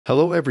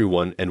Hello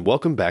everyone and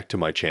welcome back to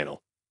my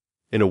channel.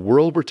 In a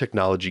world where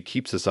technology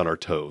keeps us on our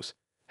toes,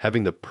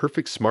 having the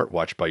perfect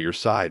smartwatch by your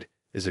side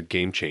is a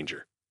game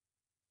changer.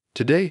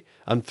 Today,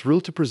 I'm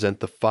thrilled to present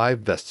the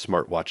 5 best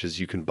smartwatches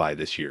you can buy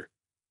this year.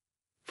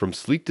 From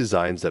sleek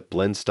designs that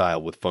blend style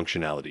with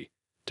functionality,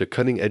 to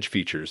cutting-edge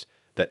features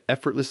that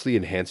effortlessly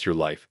enhance your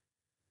life,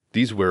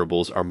 these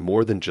wearables are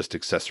more than just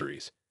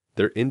accessories,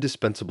 they're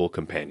indispensable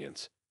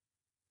companions.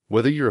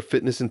 Whether you're a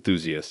fitness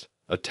enthusiast,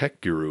 a tech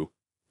guru,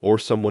 or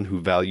someone who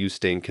values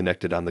staying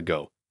connected on the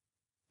go,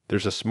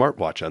 there's a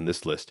smartwatch on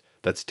this list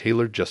that's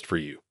tailored just for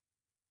you.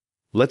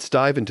 Let's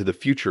dive into the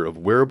future of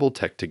wearable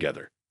tech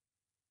together.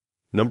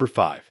 Number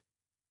 5.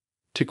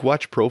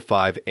 Ticwatch Pro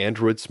 5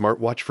 Android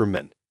Smartwatch for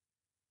Men.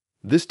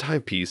 This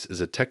timepiece is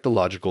a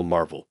technological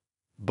marvel,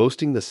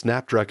 boasting the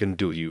Snapdragon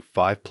Duo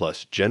 5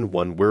 Plus Gen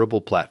 1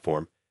 wearable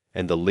platform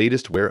and the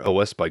latest Wear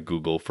OS by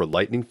Google for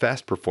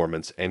lightning-fast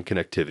performance and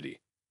connectivity.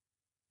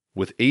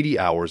 With 80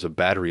 hours of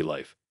battery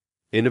life,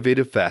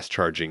 innovative fast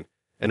charging,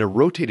 and a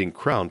rotating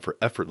crown for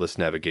effortless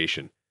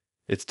navigation,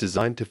 it's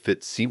designed to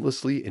fit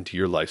seamlessly into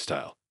your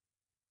lifestyle.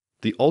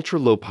 The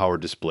ultra-low power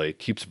display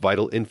keeps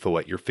vital info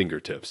at your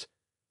fingertips,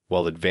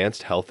 while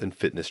advanced health and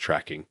fitness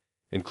tracking,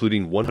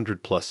 including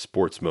 100+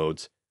 sports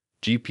modes,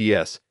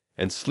 GPS,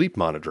 and sleep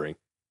monitoring,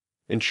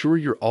 ensure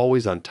you're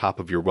always on top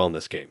of your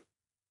wellness game.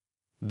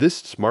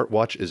 This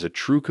smartwatch is a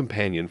true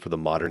companion for the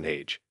modern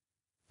age,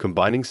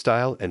 combining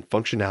style and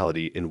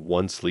functionality in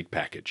one sleek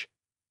package.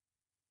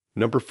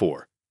 Number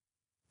 4.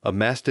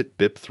 Amazfit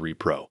Bip 3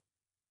 Pro.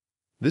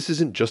 This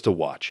isn't just a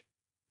watch,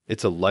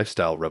 it's a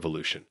lifestyle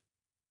revolution.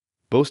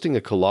 Boasting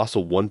a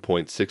colossal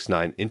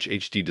 1.69-inch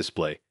HD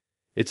display,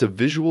 it's a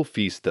visual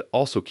feast that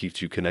also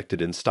keeps you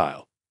connected in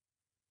style.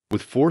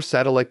 With 4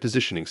 satellite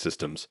positioning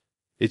systems,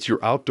 it's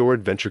your outdoor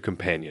adventure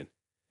companion,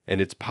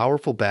 and its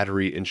powerful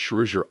battery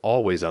ensures you're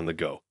always on the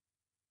go.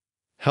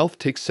 Health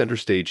takes center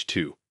stage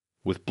too,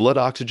 with blood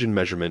oxygen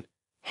measurement,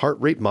 heart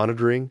rate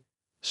monitoring,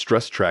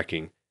 stress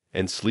tracking,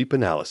 and sleep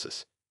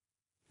analysis.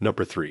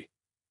 Number 3.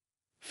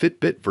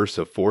 Fitbit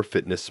Versa 4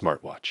 Fitness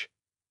Smartwatch.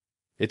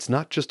 It's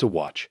not just a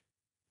watch.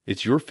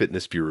 It's your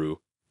fitness guru,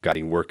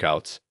 guiding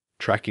workouts,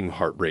 tracking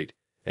heart rate,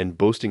 and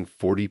boasting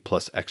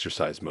 40+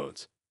 exercise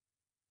modes.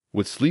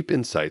 With sleep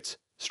insights,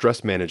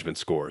 stress management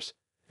scores,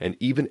 and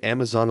even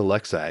Amazon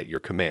Alexa at your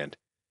command,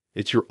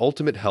 it's your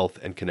ultimate health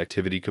and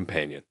connectivity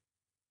companion.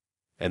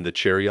 And the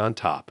cherry on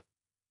top,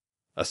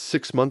 a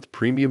 6-month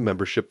premium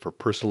membership for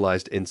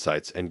personalized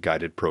insights and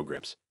guided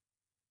programs.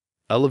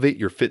 Elevate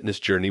your fitness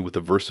journey with the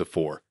Versa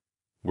 4,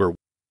 where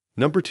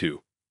Number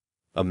 2.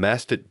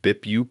 Amazfit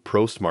Bip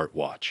Pro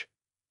Smartwatch.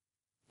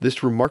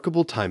 This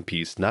remarkable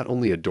timepiece not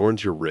only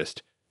adorns your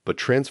wrist, but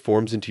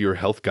transforms into your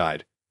health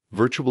guide,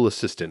 virtual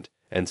assistant,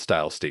 and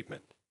style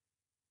statement.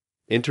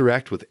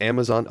 Interact with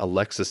Amazon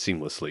Alexa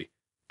seamlessly,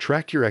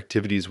 track your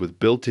activities with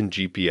built-in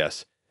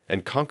GPS,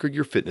 and conquer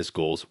your fitness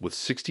goals with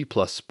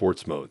 60+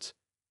 sports modes.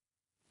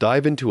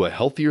 Dive into a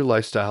healthier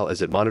lifestyle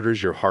as it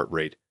monitors your heart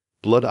rate,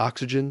 blood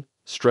oxygen,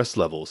 stress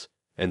levels,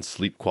 and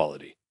sleep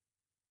quality.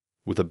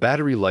 With a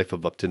battery life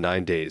of up to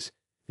 9 days,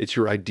 it's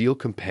your ideal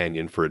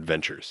companion for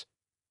adventures.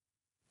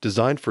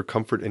 Designed for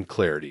comfort and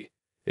clarity,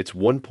 its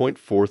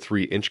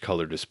 1.43-inch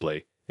color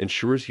display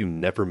ensures you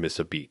never miss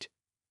a beat.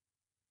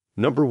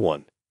 Number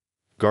 1.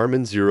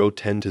 Garmin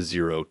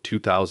 010-0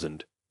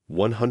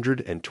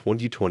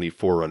 2120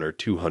 Forerunner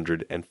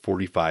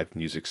 245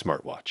 Music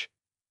Smartwatch.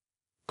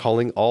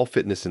 Calling all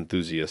fitness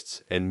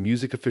enthusiasts and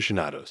music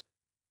aficionados.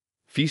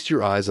 Feast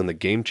your eyes on the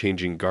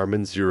game-changing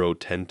Garmin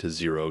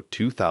 010-0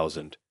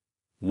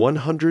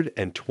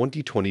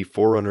 2120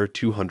 Forerunner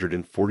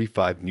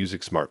 245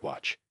 Music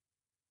Smartwatch.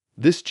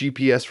 This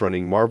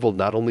GPS-running marvel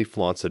not only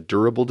flaunts a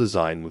durable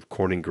design with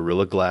Corning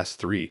Gorilla Glass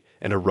 3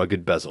 and a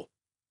rugged bezel,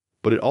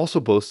 but it also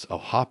boasts a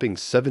hopping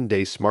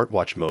 7-day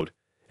smartwatch mode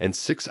and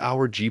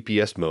 6-hour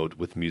GPS mode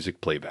with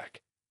music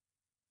playback.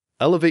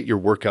 Elevate your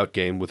workout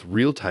game with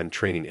real-time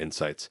training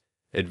insights,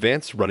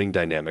 advanced running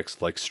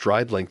dynamics like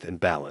stride length and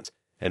balance,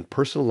 and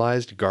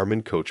personalized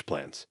Garmin coach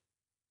plans.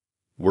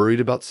 Worried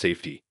about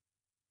safety?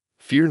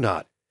 Fear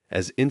not,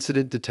 as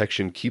incident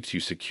detection keeps you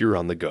secure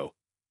on the go.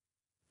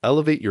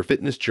 Elevate your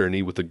fitness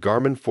journey with the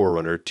Garmin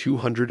Forerunner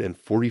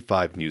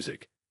 245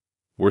 Music,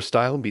 where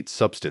style meets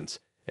substance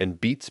and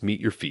beats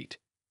meet your feet.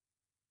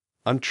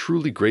 I'm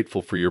truly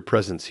grateful for your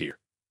presence here.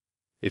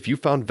 If you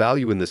found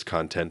value in this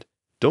content,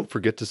 don't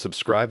forget to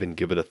subscribe and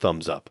give it a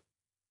thumbs up.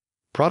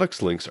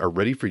 Products links are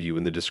ready for you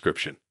in the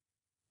description.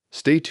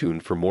 Stay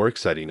tuned for more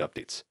exciting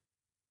updates.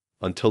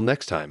 Until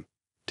next time,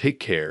 take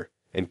care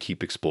and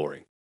keep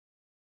exploring.